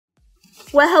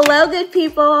Well, hello, good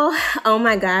people. Oh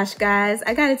my gosh, guys,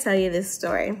 I gotta tell you this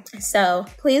story. So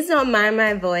please don't mind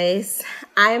my voice.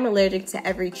 I am allergic to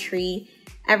every tree,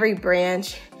 every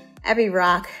branch, every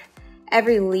rock,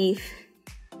 every leaf,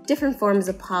 different forms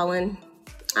of pollen.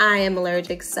 I am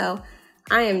allergic, so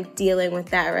I am dealing with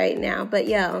that right now. But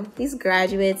yo, these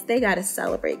graduates, they gotta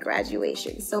celebrate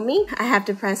graduation. So me, I have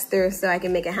to press through so I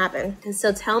can make it happen. And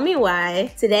so tell me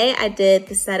why. Today I did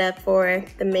the setup for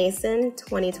the Mason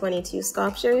 2022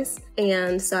 sculptures.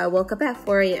 And so I woke up at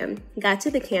 4 a.m., got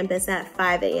to the campus at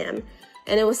 5 a.m.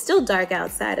 and it was still dark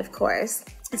outside, of course.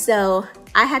 So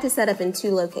I had to set up in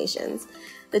 2 locations.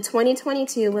 The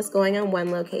 2022 was going on one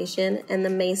location and the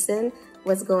Mason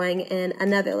was going in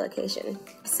another location.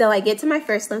 So I get to my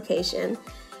first location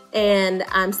and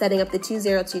I'm setting up the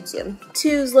 2022.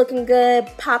 2's looking good,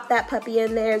 pop that puppy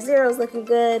in there. 0's looking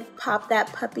good, pop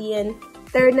that puppy in.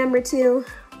 Third number 2,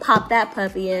 pop that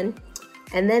puppy in.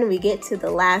 And then we get to the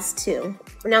last 2.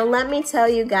 Now let me tell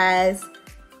you guys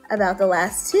about the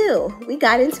last 2. We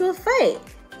got into a fight.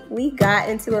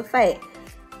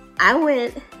 I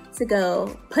went to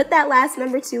go put that last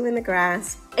number 2 in the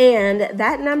grass, and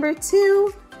that number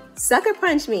 2 sucker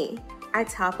punched me. I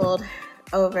toppled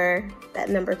over that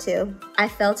number 2. I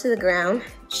fell to the ground.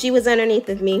 She was underneath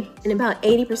of me, and about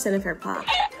 80% of her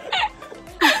popped.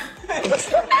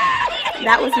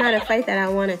 That was not a fight that I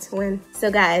wanted to win. So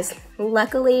guys,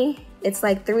 luckily, it's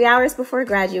like 3 hours before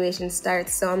graduation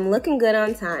starts, so I'm looking good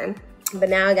on time, but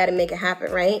now I gotta make it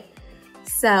happen, right?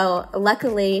 So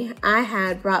luckily, I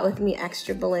had brought with me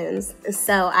extra balloons.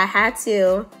 So I had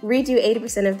to redo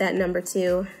 80% of that number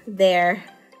 2 there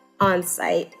on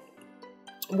site,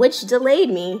 which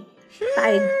delayed me by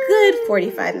a good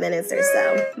 45 minutes or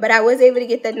so. But I was able to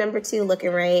get that number 2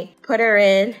 looking right, put her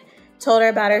in, told her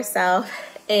about herself,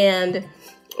 and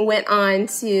went on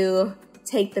to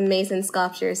take the Mason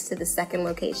sculptures to the second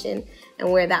location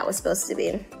and where that was supposed to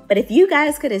be. But if you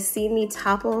guys could have seen me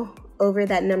topple over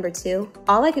that number 2,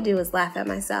 all I could do was laugh at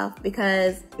myself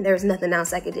because there was nothing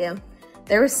else I could do.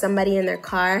 There was somebody in their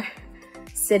car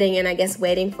sitting and I guess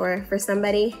waiting for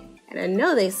somebody. And I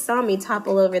know they saw me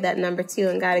topple over that number 2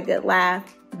 and got a good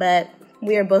laugh, but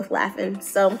we were both laughing.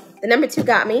 So the number 2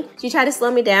 got me. She tried to slow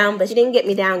me down, but she didn't get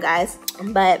me down, guys.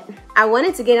 But I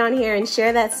wanted to get on here and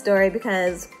share that story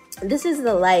because this is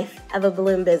the life of a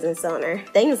balloon business owner.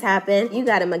 Things happen. You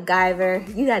gotta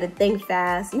MacGyver. You gotta think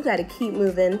fast. You gotta keep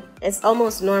moving. It's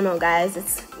almost normal, guys.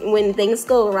 It's when things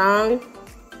go wrong,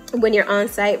 when you're on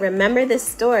site, remember this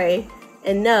story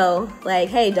and know, like,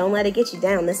 hey, don't let it get you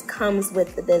down. This comes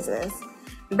with the business.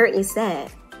 Brittany said,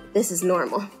 this is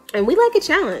normal. And we like a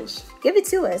challenge. Give it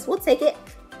to us. We'll take it.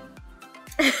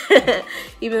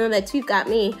 Even though that 2 got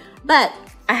me. But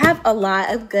I have a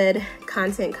lot of good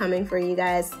content coming for you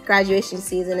guys. Graduation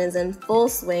season is in full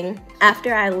swing.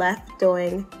 After I left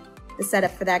doing the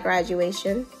setup for that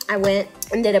graduation, I went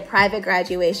and did a private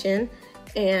graduation,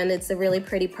 and it's a really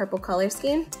pretty purple color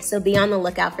scheme. So be on the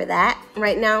lookout for that.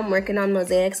 Right now I'm working on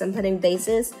mosaics. I'm putting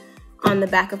bases on the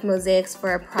back of mosaics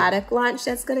for a product launch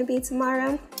that's gonna be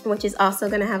tomorrow, which is also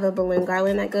gonna have a balloon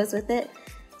garland that goes with it.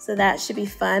 So that should be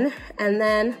fun. And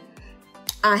then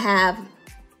I have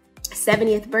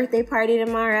 70th birthday party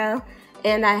tomorrow,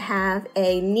 and I have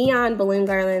a neon balloon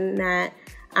garland that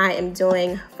I am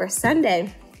doing for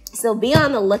Sunday. So be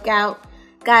on the lookout.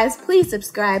 Guys, please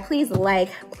subscribe, please like,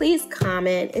 please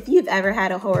comment. If you've ever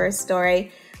had a horror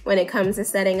story when it comes to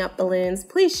setting up balloons,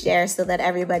 please share so that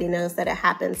everybody knows that it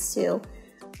happens to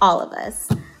all of us.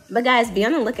 But guys, be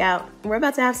on the lookout. We're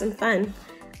about to have some fun.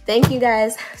 Thank you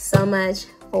guys so much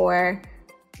for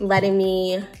letting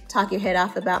me talk your head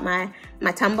off about my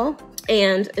tumble.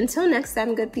 And until next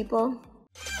time, good people,